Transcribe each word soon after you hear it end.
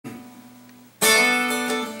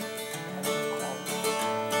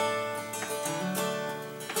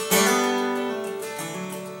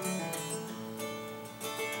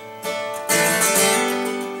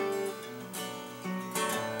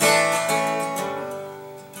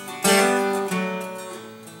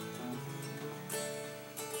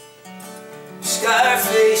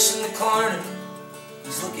corner,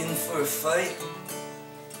 he's looking for a fight.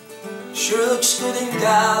 Sure looks good in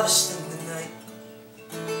Galveston tonight.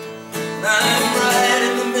 And I'm right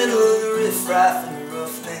in the middle of the riffraff, and the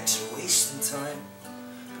roughnecks are wasting time.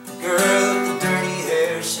 The girl with the dirty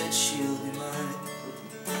hair said she'll be mine.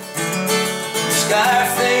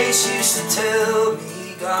 Scarface used to tell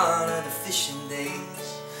me, gone are the fishing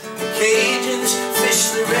days. The Cajuns fish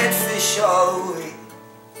the redfish all the way.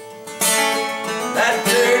 That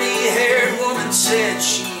dirty-haired woman said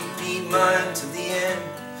she'd be mine till the end,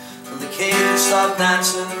 till the Cajuns stopped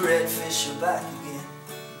dancing and the redfish are back again.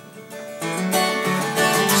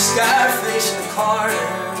 Scarface in the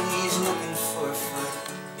corner, he's looking for a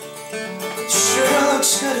fight. It sure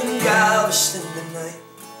looks good in Galveston tonight.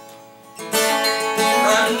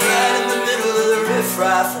 I'm right in the middle of the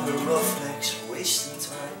riffraff, and the roughnecks are wasting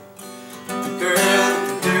time. The girl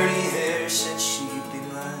with the dirty hair said she'd be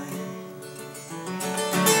mine.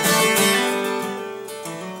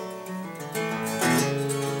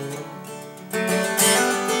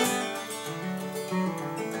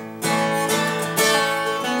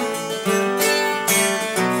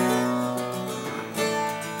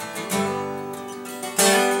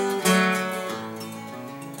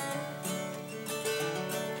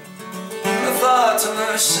 I thought to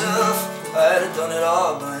myself I'd have done it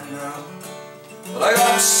all by now, but I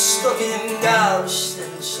got stuck in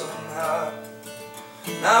Galveston somehow.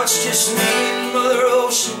 Now it's just me and Mother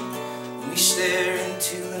Ocean, and we stare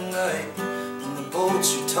into the night, and the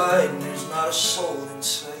boats are tied and there's not a soul in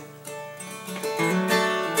sight.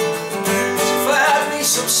 If I had me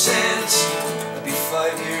some sense, I'd be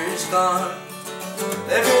 5 years gone.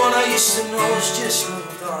 Everyone I used to know has just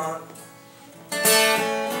moved on.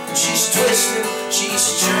 She's twisting,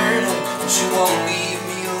 she's churning, she won't leave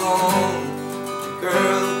me alone. The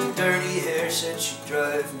girl with the dirty hair said she'd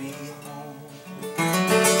drive me home.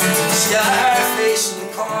 Scarface in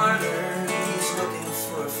the corner, he's looking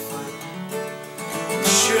for a fight. It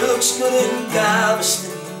sure looks good in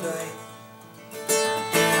Galveston tonight.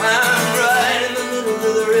 I'm right in the middle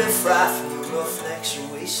of the riffraff, and the roughnecks are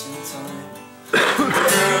wasting time. The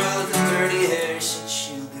girl with the dirty hair said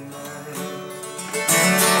she'll be mine.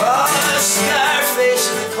 Oh, Scarface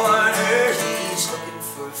in the corner, he's looking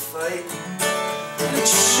for a fight. And it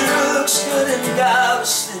sure looks good in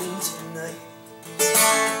Galveston tonight.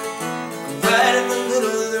 I'm right in the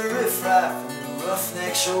middle of the riffraff, and the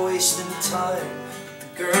roughnecks are wasting time. The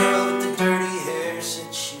girl with the dirty hair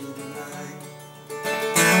said she'll be mine.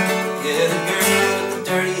 Yeah, the girl with the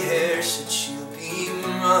dirty hair said she'll be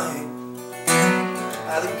mine.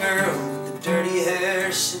 Ah, the girl with the dirty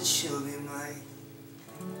hair said she'll be mine.